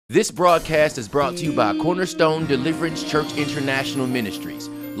This broadcast is brought to you by Cornerstone Deliverance Church International Ministries,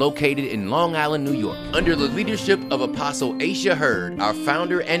 located in Long Island, New York, under the leadership of Apostle Asha Hurd, our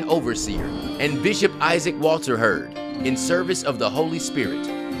founder and overseer, and Bishop Isaac Walter Hurd, in service of the Holy Spirit.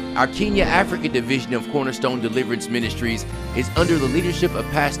 Our Kenya Africa division of Cornerstone Deliverance Ministries is under the leadership of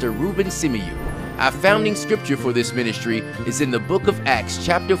Pastor Reuben Simiyu. Our founding scripture for this ministry is in the book of Acts,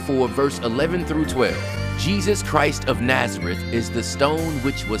 chapter 4, verse 11 through 12. Jesus Christ of Nazareth is the stone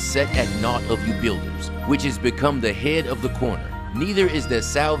which was set at naught of you builders, which is become the head of the corner. Neither is there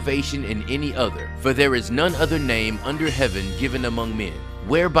salvation in any other, for there is none other name under heaven given among men,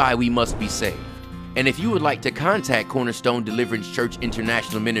 whereby we must be saved. And if you would like to contact Cornerstone Deliverance Church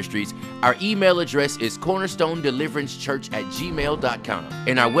International Ministries, our email address is cornerstonedeliverancepchurch@gmail.com,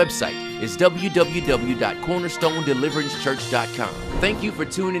 and our website is www.cornerstonedeliverancepchurch.com. Thank you for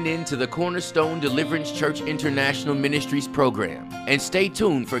tuning in to the Cornerstone Deliverance Church International Ministries program, and stay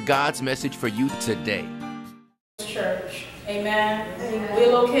tuned for God's message for you today. Church. Amen.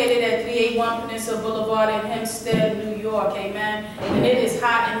 We're located at 381 Peninsula Boulevard in Hempstead, New York. Amen. And it is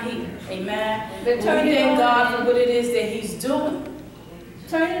hot and heat. Amen. We thank God for what it is that He's doing.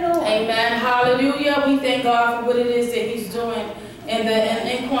 Turn it on. Amen. Hallelujah. We thank God for what it is that He's doing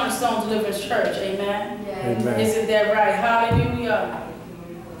in Cornerstone Deliverance Church. Amen. Amen. Isn't that right? Hallelujah.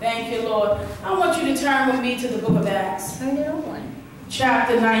 Thank you, Lord. I want you to turn with me to the book of Acts. Turn it on.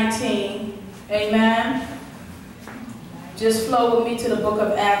 Chapter 19. Amen. Just flow with me to the book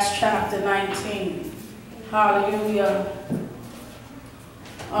of Acts chapter 19. Hallelujah.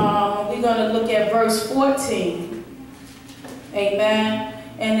 We're going to look at verse 14. Amen.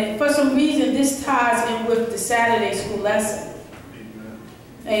 And for some reason, this ties in with the Saturday school lesson.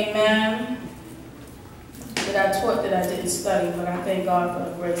 Amen. That I taught that I didn't study, but I thank God for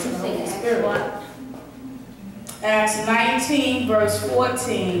the grace of the Holy Spirit. Acts 19, verse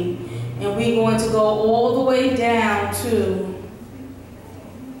 14. And we're going to go all the way down to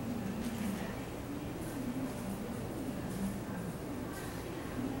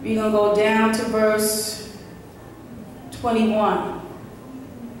verse 21.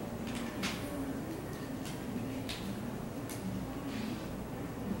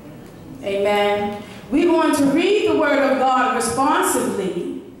 Amen. We're going to read the word of God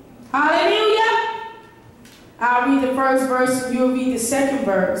responsively. Hallelujah. I'll read the first verse, and you'll read the second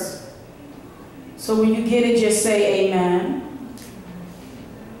verse. So when you get it, just say amen.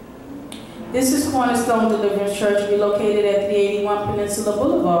 This is Cornerstone Deliverance Church. We're located at 381 Peninsula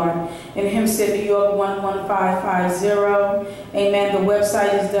Boulevard in Hempstead, New York, 11550. Amen. The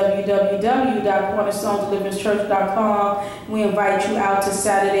website is www.cornerstonedeliverancepchurch.com. We invite you out to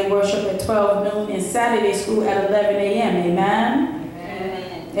Saturday worship at 12 noon and Saturday school at 11 a.m. Amen?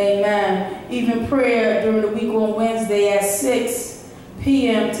 Amen. Amen. Even prayer during the week on Wednesday at 6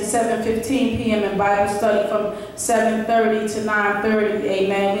 p.m. to 7:15 p.m. and Bible study from 7:30 to 9:30.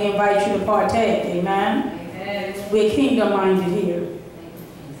 Amen. We invite you to partake. Amen. Amen. We're kingdom-minded here.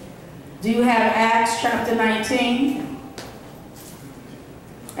 Do you have Acts chapter 19?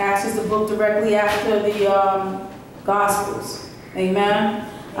 Acts is the book directly after the Gospels. Amen.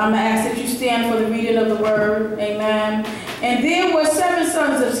 I'm going to ask that you stand for the reading of the word. Amen. And there were 7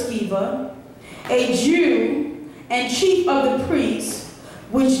 sons of Sceva, a Jew and chief of the priests,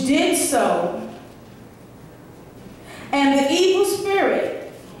 which did so, and the evil spirit.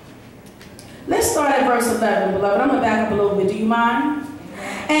 Let's start at verse 11, beloved. I'm going to back up a little bit. Do you mind?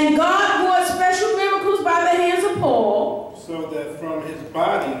 And God wrought special miracles by the hands of Paul, so that from his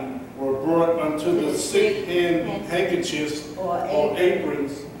body were brought unto the sick handkerchiefs or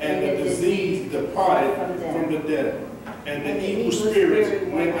aprons, and the disease departed from the dead, and the evil spirits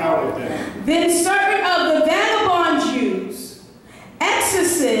went out of them. Then certain of the vagabond Jews,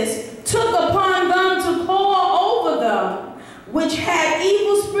 exorcists, took upon them to call over them, which had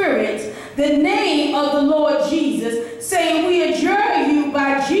evil spirits, the name of the Lord Jesus, saying, we adjure you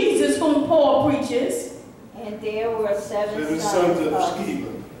by Jesus whom Paul preaches. And there were 7 sons of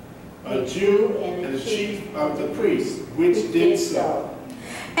Sceva, a Jew and the chief of the priests, which did so.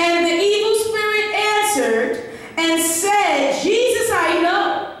 And the evil spirit answered and said, Jesus I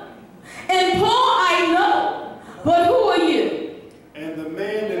know, and Paul I know, but who are you? And the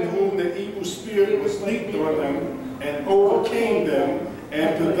man in whom the evil spirit was leaped on them, and overcame them,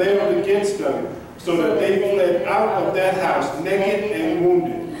 and prevailed against them, so that they fled out of that house naked and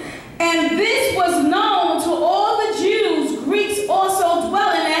wounded. And this was known to all the Jews, Greeks also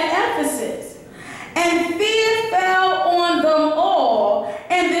dwelling at Ephesus. And fear fell on them all,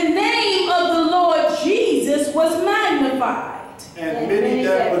 and the name of the Lord Jesus was magnified. And many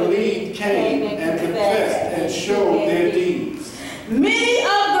that believed came and confessed and showed their deeds. Many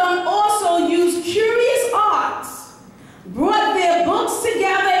of them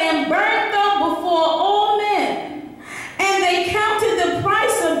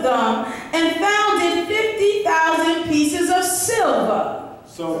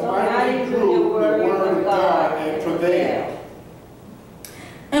So mighty grew the word of God and prevailed.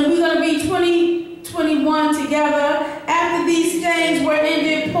 And we're going to read 20:21 together. After these things were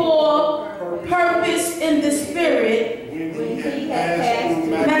ended, Paul purposed in the Spirit When he had passed through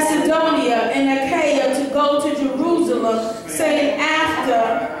Macedonia and Achaia to go to Jerusalem, saying, after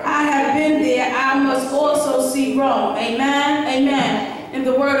I have been there, I must also see Rome. Amen. Amen. And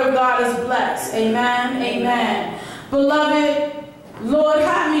the word of God is blessed. Amen. Amen. Beloved, Lord,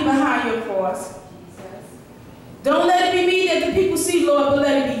 hide me behind your cross. Don't let it be me that the people see, Lord, but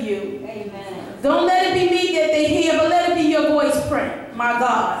let it be you. Amen. Don't let it be me that they hear, but let it be your voice print, my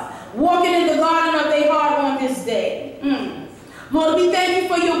God. Walking in the garden of their heart on this day. Lord, we thank you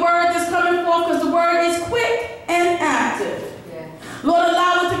for your word that's coming forth, because the word is quick and active. Yeah. Lord,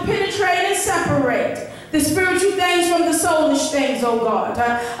 allow it to penetrate and separate the spiritual things from the soulish things, oh God.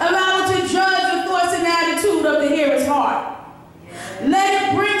 Allow it to judge the thoughts and attitude of the hearer's heart. Yeah. Let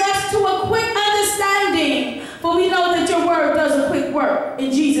it bring us to a quick understanding, for we know that your word does a quick work.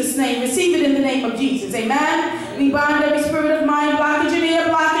 In Jesus' name, receive it in the name of Jesus. Amen. We bind every spirit of mind blockage and ear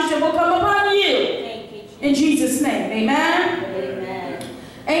blockage that will come upon you. In Jesus' name. Amen. Amen.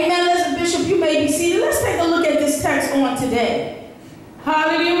 Amen. Listen, Bishop, you may be seated. Let's take a look at this text on today.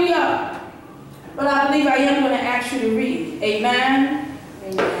 Hallelujah. But I believe I am going to ask you to read. Amen.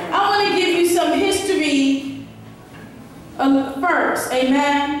 Amen. I want to give you some history first.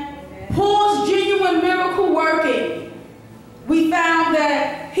 Amen. Paul's genuine miracle working. We found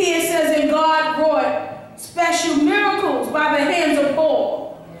that here it says that God wrought special miracles by the hands of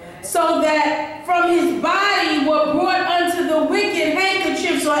Paul, so that from his body were brought unto the wicked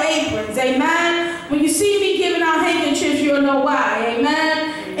handkerchiefs or aprons. Amen. When you see me giving out handkerchiefs, you'll know why.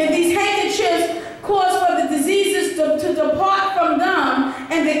 Amen. And these handkerchiefs cause for the diseases to depart from them,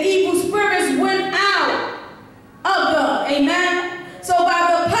 and the evil spirits went out of them. Amen. So by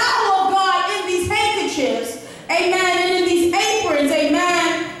the power of God in these handkerchiefs, amen, and in these aprons,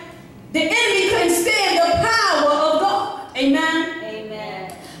 amen, the enemy couldn't stand the power of God. Amen.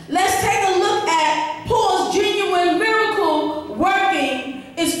 Amen. Let's take a look at Paul's genuine miracle working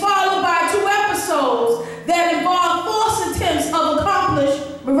is followed by 2 episodes that involve false attempts of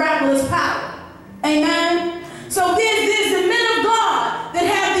accomplished miraculous power. Amen. So there's the men of God that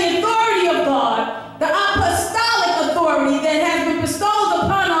have the authority of God, the apostolic authority that has been bestowed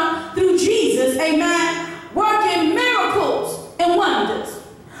upon them through Jesus. Amen. Working miracles and wonders.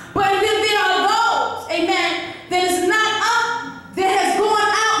 But then there are those, amen, that is not up, that has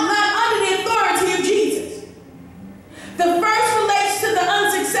gone out not under the authority of Jesus. The first relates to the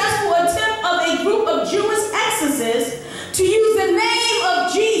unsuccessful attempt of a group of Jewish exorcists to use the name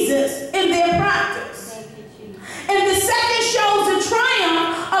of Jesus in their practice. And the second shows the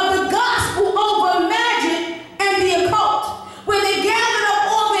triumph of the gospel over magic and the occult, where they gathered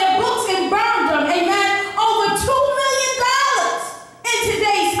up all their books and burned them, amen, over $2 million in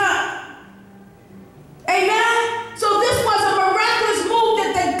today's time. Amen. So this was a miraculous move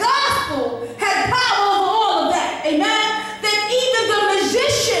that the gospel had power over all of that. Amen. That even the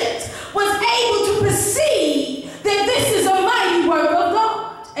magicians was able to perceive that this is a mighty work of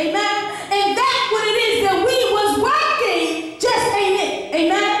God. Amen. And that's what it is that we was working, just ain't it.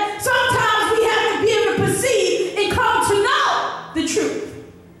 Amen. Sometimes we have to be able to perceive and come to know the truth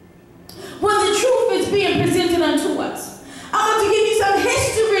when the truth is being presented unto us. I want to give you some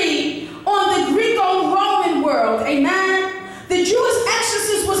history on the Greco-Roman world. Amen. The Jewish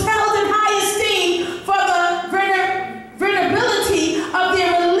exorcist was held in high esteem for the venerability of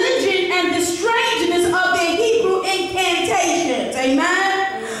their religion and the strangeness of their Hebrew incantations.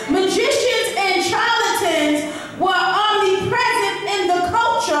 Amen. Magicians and charlatans were omnipresent in the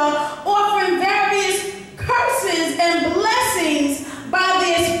culture, offering various curses and blessings by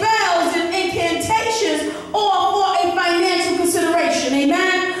their spells and incantations, or for a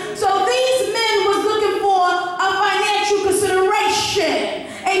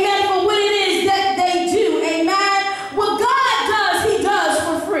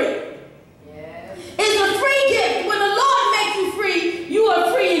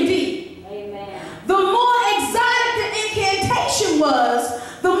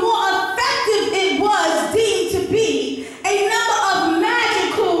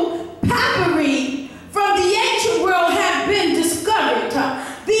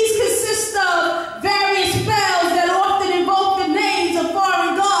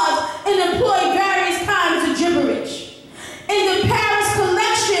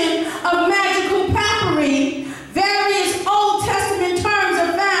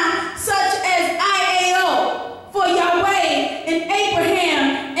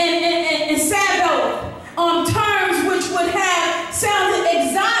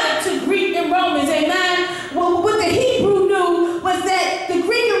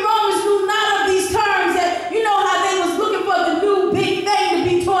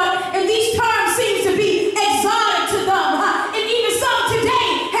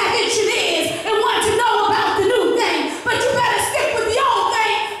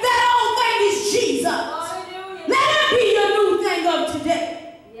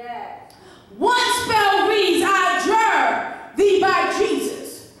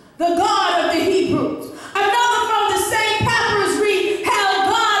the God of the Hebrews. Another from the same Pepperidge read, Hail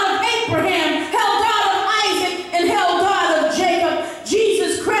God of Abraham, Hail God of Isaac, and Hail God of Jacob,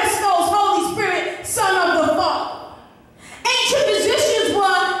 Jesus Christ, Holy Spirit, Son of the Father. Ancient musicians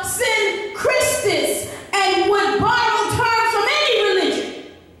were sin Christus and would borrow terms from any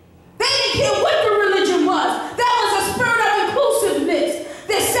religion. They didn't care what the religion was. That was a spirit of inclusiveness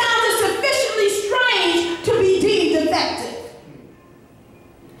that sounded sufficiently strange to be deemed effective.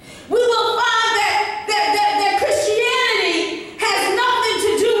 We will find that Christianity has nothing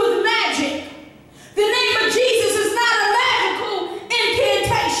to do with magic. The name of Jesus is not a magical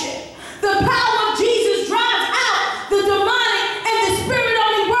incantation. The power of Jesus drives out the demonic, and the Spirit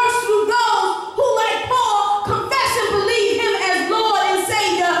only works through those who, like Paul, confess and believe him as Lord and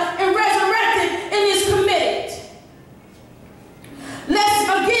Savior and resurrected and is committed. Let's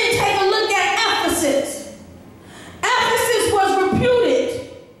again take a look at Ephesus. Ephesus was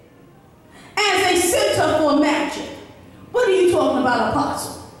reputed as a center for magic. What are you talking about,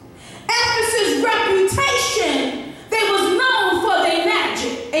 Apostle? Ephesus' reputation, they was known for their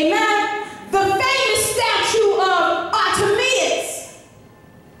magic. Amen? The famous statue of Artemis,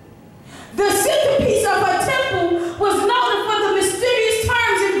 the centerpiece of her temple, was noted for the mysterious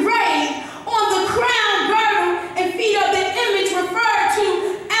terms engraved on the crown, girdle, and feet of the image referred to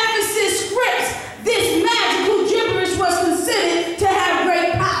Ephesus scripts. This magical gibberish was considered to have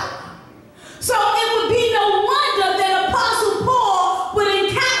great power. So it would be no wonder that Apostle Paul would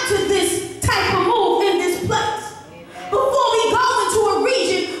encounter this type of move in this place. Before we go into a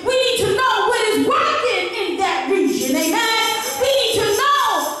region, we need to know what is working in that region. Amen? We need to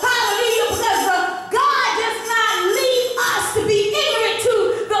know, hallelujah, because God does not leave us to be ignorant to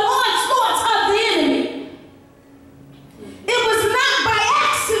the onslaughts of the enemy. It was not by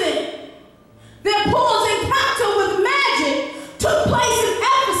accident that Paul's encounter with magic took place in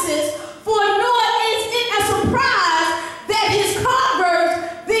Ephesus, for nor is it a surprise that his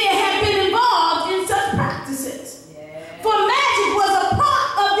converts there had been involved in such practices. For magic was a part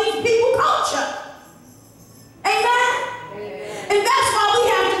of these people's culture. Amen? And that's why we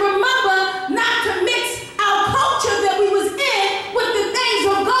have to remember not to mix our culture that we was in with the things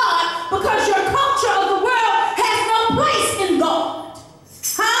of God, because your culture of the world has no place in God.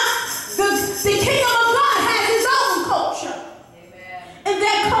 The kingdom of God has his own culture. And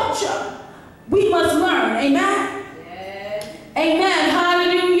that culture we must learn. Amen? Amen.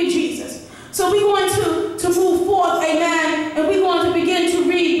 Hallelujah, Jesus. So we're going to move forth, amen, and we're going to begin to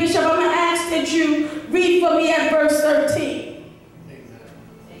read. Bishop, I'm going to ask that you read for me at verse 13.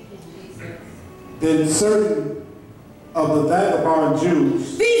 Then certain of the vagabond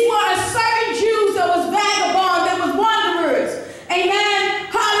Jews. These were certain Jews that was vagabond, that was wanderers. Amen.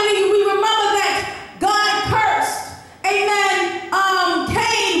 Hallelujah. We remember that God cursed, amen,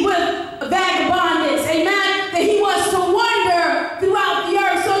 Cain with vagabondness. Amen. That he was to wander throughout the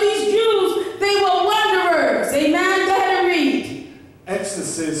earth. So these Jews, they were wanderers. Amen. Go ahead and read.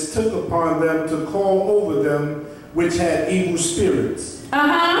 Exorcists took upon them to call over them which had evil spirits.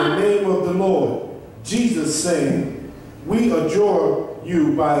 The name of the Lord Jesus, saying, We adjure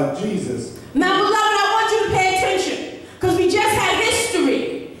you by Jesus. Now, beloved, I want you to pay attention, because we just had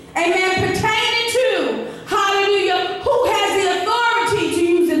history, amen, pertaining to, hallelujah, who has the authority to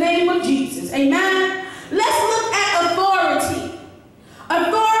use the name of Jesus. Amen. Let's look at authority.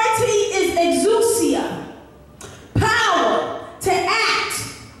 Authority is exousia, power to act,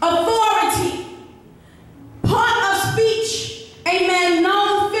 authority, part of speech, amen,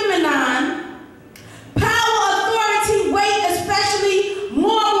 known feminine. Power, authority, weight, especially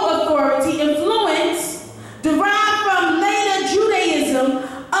moral authority, influence, derived from later Judaism,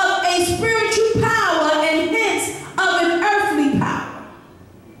 of a spirit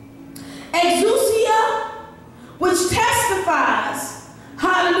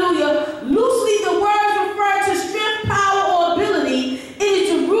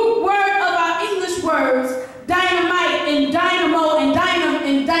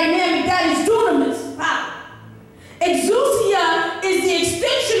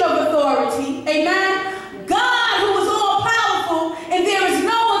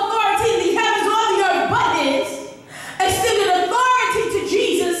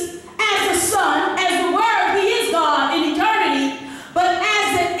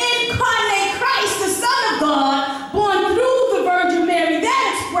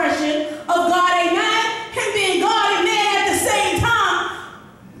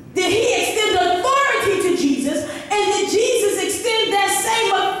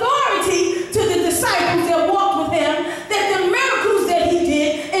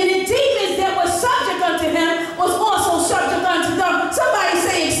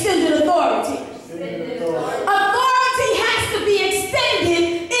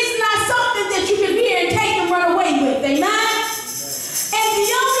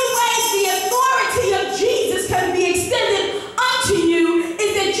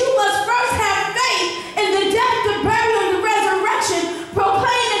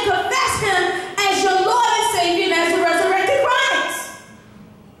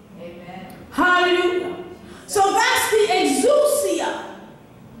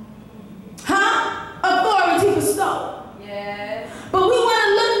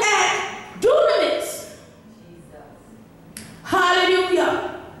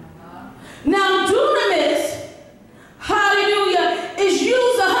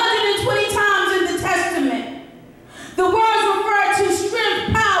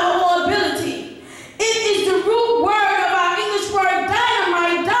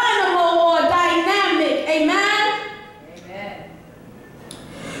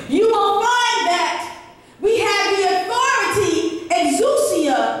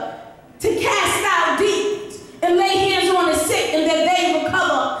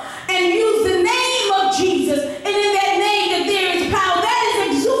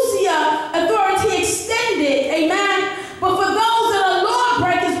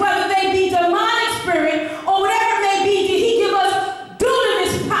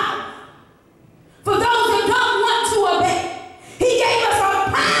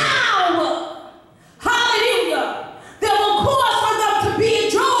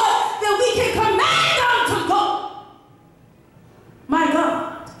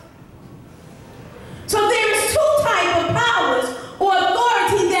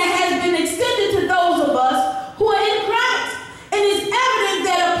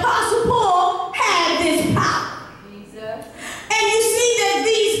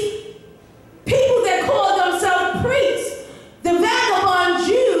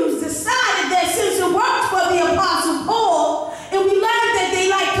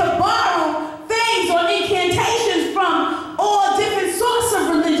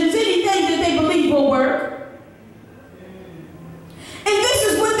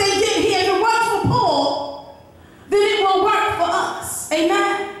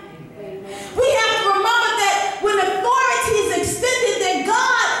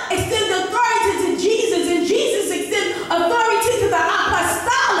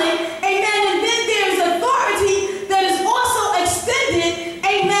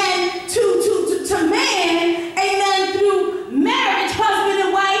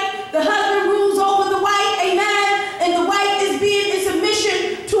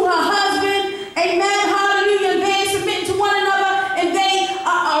Amen. Hallelujah. And they submit to one another, and they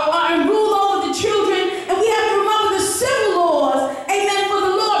are in rule over the children. And we have to remember the civil laws. Amen. For the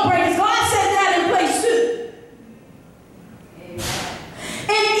Lord breakers. God set that in place too. Amen.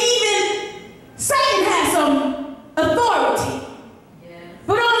 And even Satan has some authority. Yes.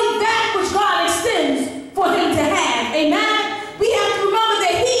 But only that which God extends for him to have. Amen. We have to remember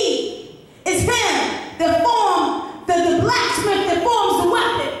that he is him that formed the blacksmith that forms the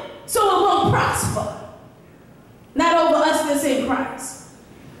weapon, so it won't prosper. Not over us that's in Christ.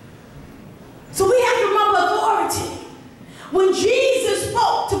 So we have to remember authority. When Jesus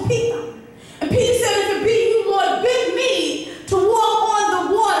spoke to Peter, and Peter said, if it be you, Lord, bid me to walk on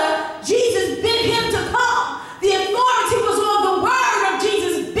the water, Jesus bid him to come. The authority was on the word of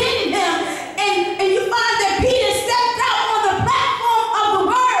Jesus bidding him. And you find that Peter stepped out on the platform of the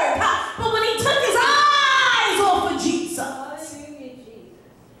word. But when he took his eyes off of Jesus,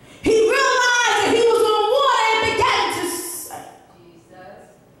 he realized that he was on water and began to sink.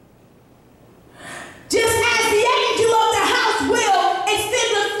 Just as the angel of the house will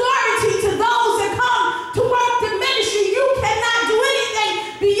extend authority to those that come to work the ministry, you cannot do anything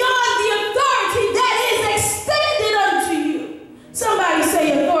beyond the authority that is extended unto you. Somebody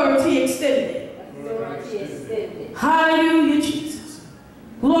say authority extended. Authority extended. Hallelujah, Jesus.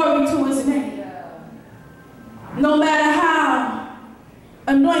 Glory to his name. No matter how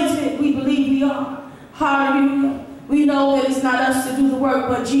anointed we believe we are, hallelujah, we know that it's not us to do the work,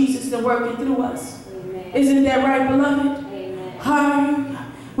 but Jesus to work it through us. Amen. Isn't that right, beloved? Amen. Hallelujah.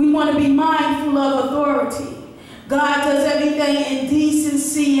 We want to be mindful of authority. God does everything in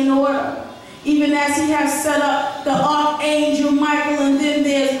decency and order. Even as he has set up the archangel Michael, and then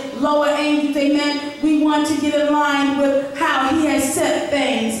there's lower angels, amen. We want to get in line with how he has set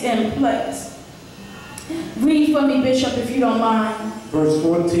things in place. Read for me, Bishop, if you don't mind. Verse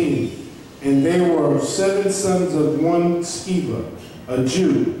 14. And there were 7 sons of one Sceva, a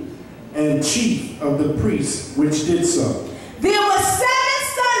Jew, and chief of the priests, which did so. There were 7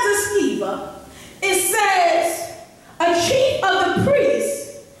 sons of Sceva. It says, a chief of the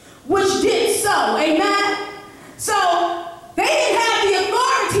priests, which did so. Amen? So, they didn't have the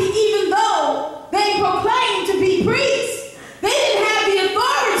authority even though they proclaimed to be priests. They didn't have the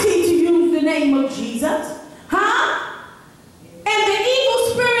authority to use the name of Jesus. And the evil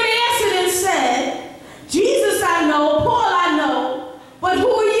spirit answered and said, Jesus I know, Paul I know, but who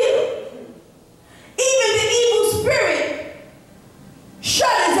are you? Even the evil spirit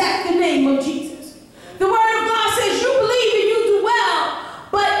shudders at the name of Jesus. The word of God says, you believe and you do well,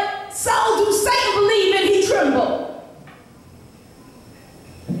 but so do Satan believe and he tremble.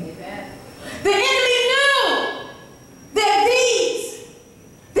 Amen. The enemy knew that these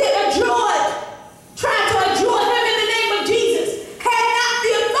that tried to adjure him in the name of Jesus, had not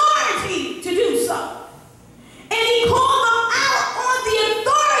the authority to do so. And he called them out on the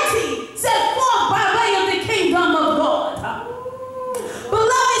authority set forth by way of the kingdom of God.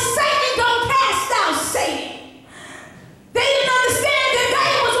 Beloved, Satan don't cast out Satan. They didn't understand that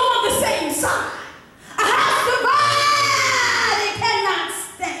they was on the same side. A house divided cannot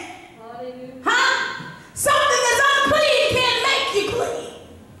stand. Something that's unclean can't make you clean.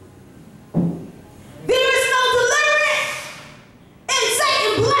 There is no deliverance in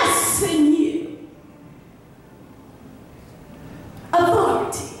Satan blessing you.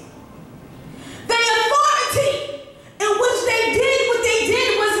 Authority. The authority in which they did what they did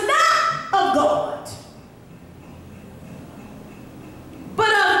was not of God, but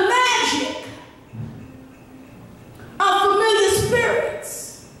of magic, of familiar spirits.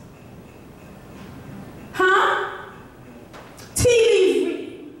 Tea leaf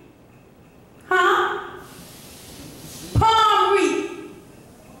reading. Palm reading.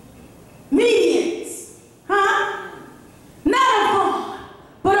 Mediums. Not of God,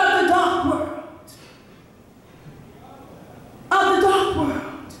 but of the dark world. Of the dark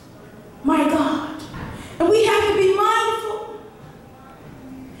world. My God. And we have to be mindful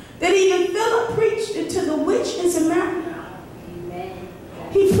that even Philip preached into the witch in Samaria. Amen.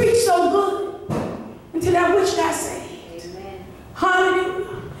 He preached so good until that witch got saved. Amen.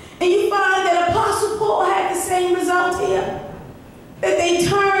 Hallelujah. And you find that Apostle Paul had the same result here. That they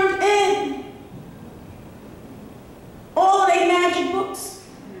turned in all their magic books.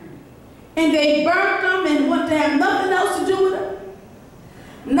 And they burnt them and wanted to have nothing else to do with them.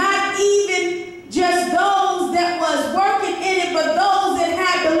 Not even just those that was working in it, but those that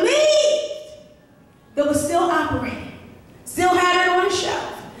had believed that was still operating. Still had it on the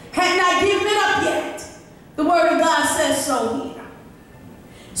shelf. Had not given it up yet. The word of God says so here.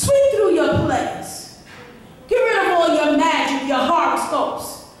 Sweep through your place. Get rid of all your magic, your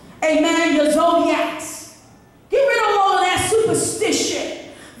horoscopes. Amen. Your zodiac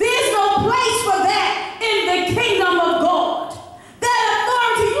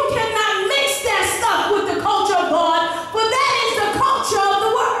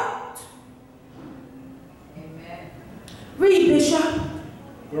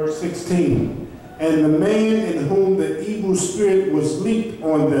 16. And the man in whom the evil spirit was leaped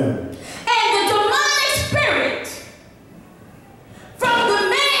on them. And the demonic spirit from the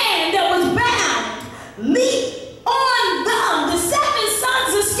man that was bound leaped on them, the 7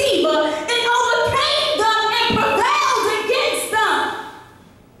 sons of Sceva, and overcame them and prevailed against them,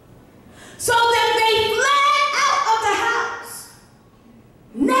 so that they fled out of the house,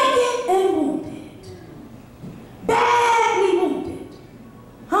 naked and wounded, badly wounded.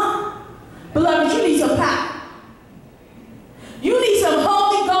 Huh? Beloved, you need some power. You need some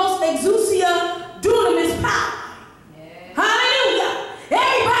Holy Ghost exousia dunamis power. Yeah. Hallelujah.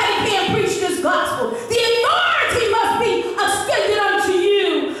 Everybody can't preach this gospel. The authority must be extended unto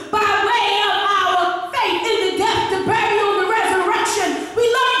you by way of our faith in the death, the burial, and the resurrection. We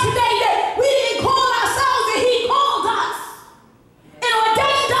learned today that we didn't call ourselves, that he called us and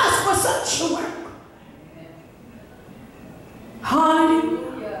ordained us for such a work.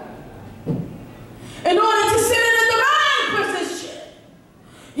 Hallelujah. In order to sit in a divine position,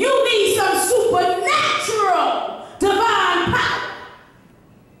 you need some supernatural divine power.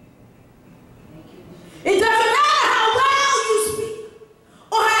 It doesn't matter how well you speak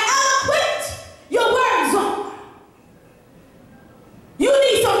or how eloquent your words are. You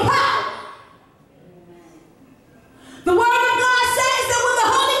need some power. The word of God says that when the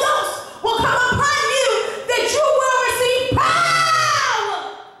Holy Ghost will come upon you, that you will receive power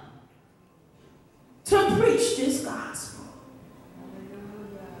to preach this gospel.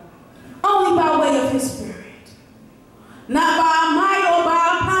 Only by way of his spirit. Not by our might or by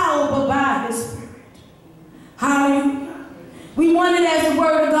our power, but by his spirit. Hallelujah. We want it as the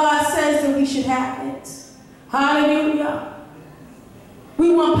word of God says that we should have it. Hallelujah.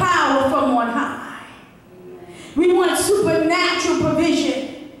 We want power from on high. We want supernatural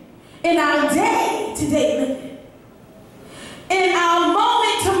provision in our day-to-day living. In our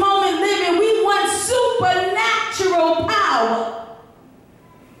moment-to-moment living, we want supernatural power.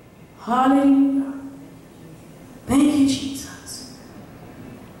 Hallelujah. Thank you, Jesus.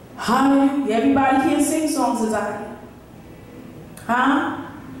 Hallelujah. Everybody can't sing songs as I do. Huh?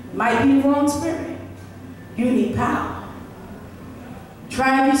 Might be the wrong spirit. You need power.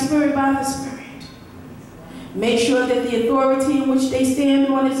 Try every spirit by the Spirit. Make sure that the authority in which they stand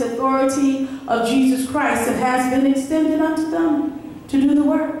on is authority of Jesus Christ that has been extended unto them to do the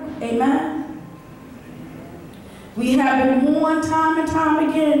work. Amen. We have been warned time and time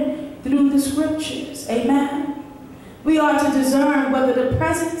again through the scriptures. Amen. We are to discern whether the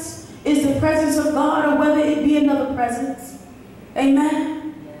presence is the presence of God or whether it be another presence.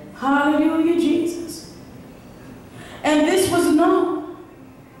 Amen. Hallelujah, Jesus. And this was known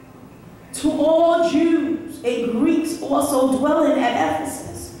to all Jews and Greeks also dwelling at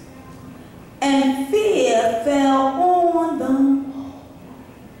Ephesus. And fear fell on them all.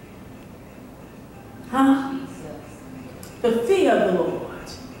 Huh? The fear of the Lord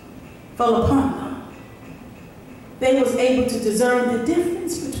fell upon them. They was able to discern the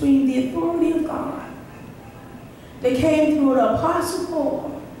difference between the authority of God. They came through the Apostle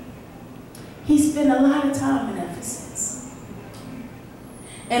Paul. He spent a lot of time in Ephesus.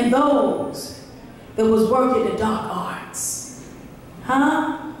 And those that was working the dark arts.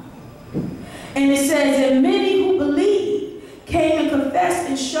 Huh? And it says that many who believed came and confessed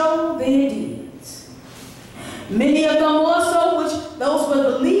and showed their deeds. Many of them also, which those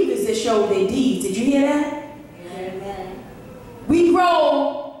were believers that showed their deeds. Did you hear that? Amen. We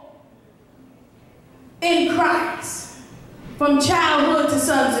grow in Christ from childhood to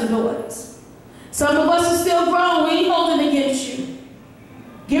sons and daughters. Some of us are still grown. We ain't holding against you.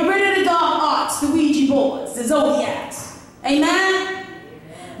 Get rid of the dark arts, the Ouija boards, the zodiacs. Amen?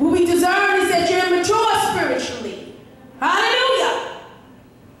 What we discern is that you're immature spiritually. Hallelujah.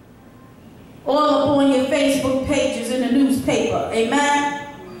 All up on your Facebook pages in the newspaper.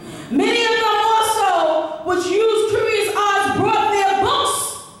 Amen? Many of them also, which used curious arts, brought their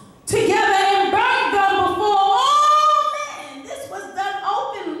books together and burned them before all men. This was done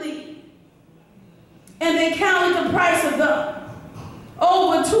openly. And they counted the price of them.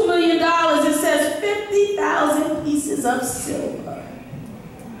 Over $2 million, it says 50,000 pieces of silver.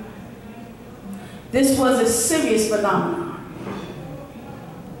 This was a serious phenomenon.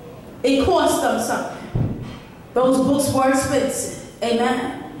 It cost them something. Those books were expensive.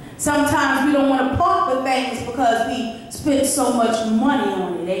 Amen. Sometimes we don't want to part with things because we spent so much money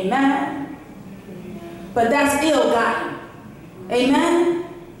on it. Amen. But that's ill-gotten. Amen.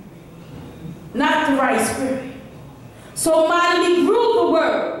 Not the right spirit. So mightily grew the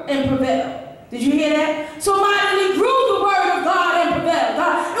word and prevailed. Did you hear that? So mightily grew the word of God and prevailed.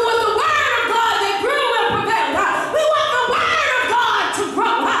 God, it was the word of God that grew and prevailed. God, we want the word of God to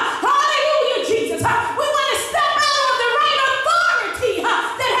grow.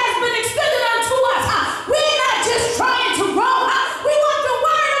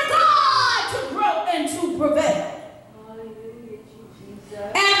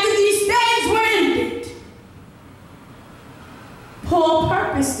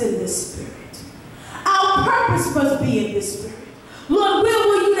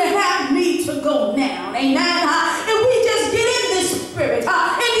 Amen. If we just get in this spirit, in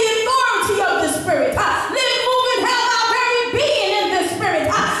the authority of the spirit, live, move, and have our very being in the spirit,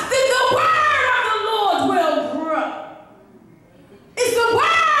 then the word of the Lord will grow. It's the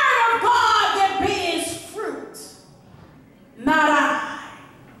word of God that bears fruit, not I.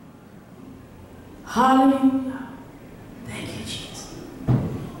 Hallelujah. Thank you, Jesus.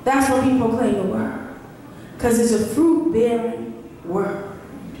 That's what we proclaim the word. Because it's a fruit-bearing word.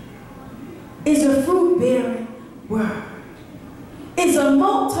 It's a fruit-bearing word. It's a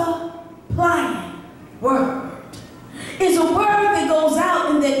multiplying word. It's a word that goes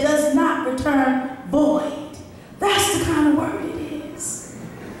out and that does not return void. That's the kind of word it is.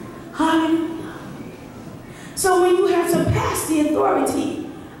 Hallelujah. So when you have to pass the authority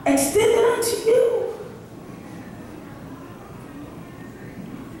extended unto you,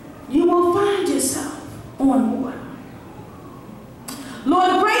 you will find yourself on water.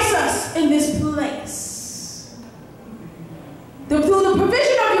 Lord, grace us in this place. Through the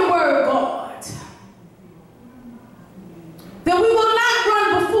provision of your word, God, that we will not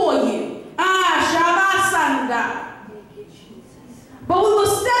run before you. But we will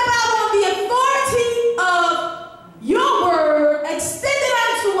step out on the authority of your word extended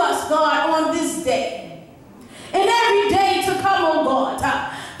unto us, God, on this day. And every day to come, oh God. That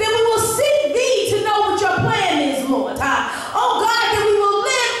we will seek thee to know what your plan is, Lord. Oh God, that we will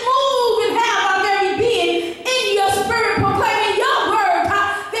live, move, and have our very being in your spirit, proclaiming your word,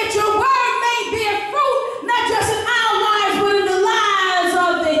 that your word may bear fruit, not just in our lives, but in the lives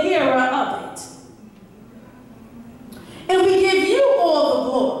of the hearer of it. And we give you all the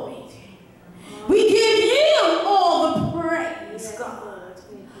glory. We give you all the praise, God.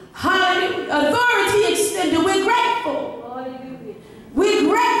 Hallelujah. Authority extended. We're grateful. We're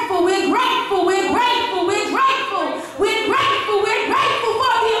grateful, we're grateful, we're grateful, we're grateful, we're grateful, we're grateful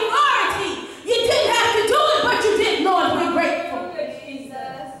for the authority. You didn't have to do it, but you did, Lord. We're grateful.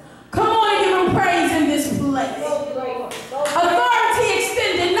 Come on and give him praise in this place. Authority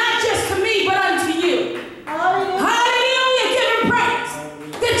extended not just to me, but unto you. Hallelujah. Give him praise.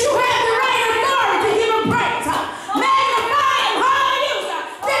 That you have the right authority to give him praise. Magnify him. Hallelujah.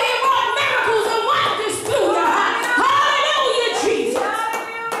 That he wrought miracles and wonders through you. Hallelujah, Jesus.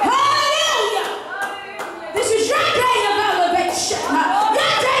 This is your day of elevation.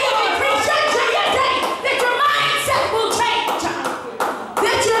 Your day of increase. Your day that your mindset will change.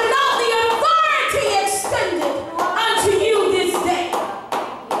 That you know the authority extended unto you this day.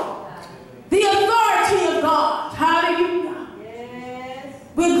 The authority of God. Hallelujah. Yes.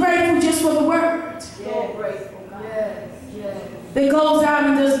 We're grateful just for the word. So grateful, God. Yes. That goes out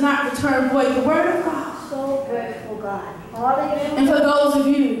and does not return void. The word of God. So grateful, God. Hallelujah. And for those of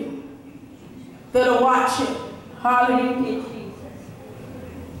you that are watching, hallelujah,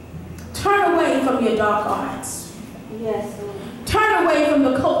 turn away from your dark arts. Yes, Lord. Turn away from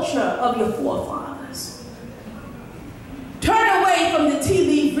the culture of your forefathers. Turn away from the tea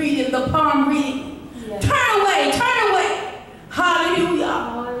leaf reading, the palm reading. Yes. Turn away, hallelujah,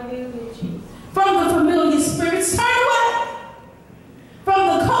 Hallelujah, Jesus. from the familiar spirits. Turn away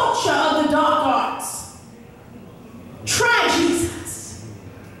from the culture of the dark arts. Try Jesus.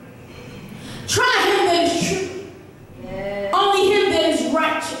 Try him that is true. Yes. Only him that is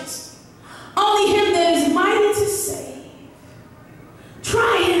righteous. Only him that is mighty to save.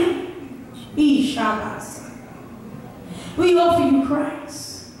 Try him. We offer you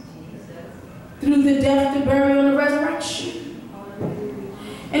Christ. Through the death, the burial, and the resurrection.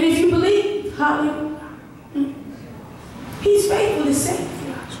 And if you believe, hallelujah, he's faithful to save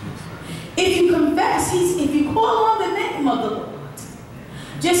you. If you confess, if you call on the name of the Lord,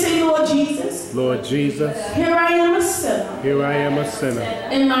 just say, Lord Jesus. Lord Jesus. Here I am a sinner. Here I am a sinner.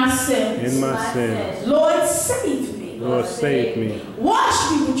 In my sins. In my sins. Lord, save me. Lord, save me.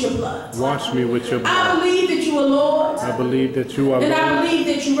 Wash me with your blood. Wash me with your blood. I believe that you are Lord. I believe that you are Lord. And I believe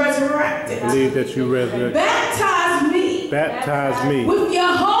that you resurrected. I believe that you resurrected. Baptize me. Baptize me. With your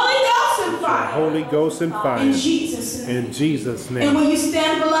Holy Ghost and fire. Holy Ghost and fire. In Jesus' name. In Jesus' name. And when you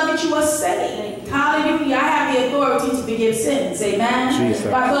stand, beloved, you are saved. Hallelujah. I have the authority to forgive sins. Amen. Jesus.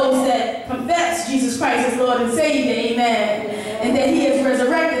 By those that confess Jesus Christ as Lord and Savior. Amen. And that he has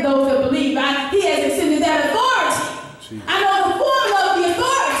resurrected those that believe. He has extended that authority. Jesus. I know the formula of the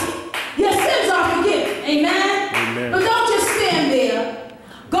authority. Your sins are forgiven. Amen. Amen. But don't just stand there.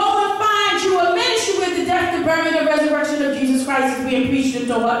 Go and find you a ministry with the death, the burial, and the resurrection of Jesus Christ is being preached and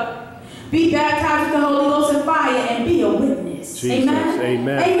taught. Be baptized with the Holy Ghost and fire and be a witness. Jesus. Amen.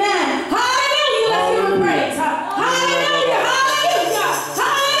 Amen. Amen. Hallelujah. Let's give him praise. Hallelujah. Hallelujah.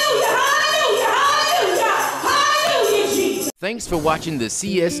 Hallelujah. Hallelujah. Hallelujah. Hallelujah, Jesus. Thanks for watching the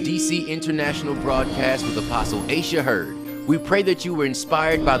CSDC International broadcast with Apostle Aisha Hurd. We pray that you were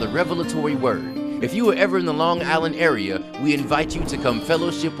inspired by the revelatory word. If you are ever in the Long Island area, we invite you to come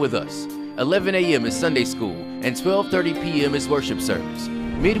fellowship with us. 11 a.m. is Sunday school and 12:30 p.m. is worship service.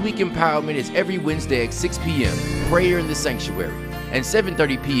 Midweek empowerment is every Wednesday at 6 p.m., prayer in the sanctuary, and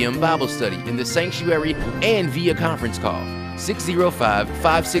 7:30 p.m. Bible study in the sanctuary and via conference call.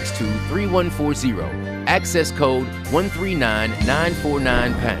 605-562-3140. Access code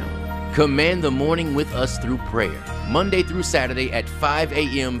 139949#. Command the morning with us through prayer. Monday through Saturday at 5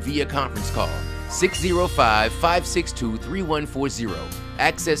 a.m. via conference call. 605-562-3140.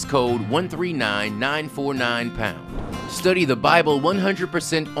 Access code 139949#. Study the Bible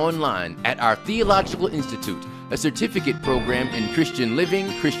 100% online at our Theological Institute, a certificate program in Christian living,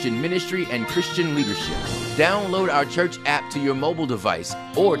 Christian ministry, and Christian leadership. Download our church app to your mobile device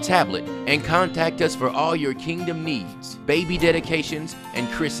or tablet and contact us for all your kingdom needs, baby dedications and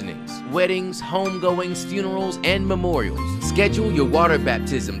christenings, weddings, homegoings, funerals, and memorials. Schedule your water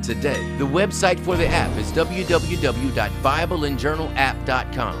baptism today. The website for the app is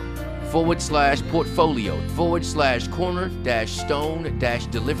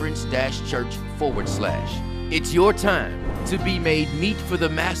www.bibleandjournalapp.com/portfolio/corner-stone-deliverance-church/. It's your time to be made meet for the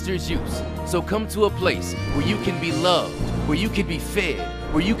Master's use. So come to a place where you can be loved, where you can be fed,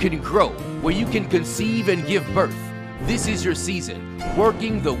 where you can grow, where you can conceive and give birth. This is your season,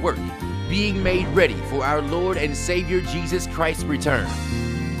 working the work, being made ready for our Lord and Savior Jesus Christ's return.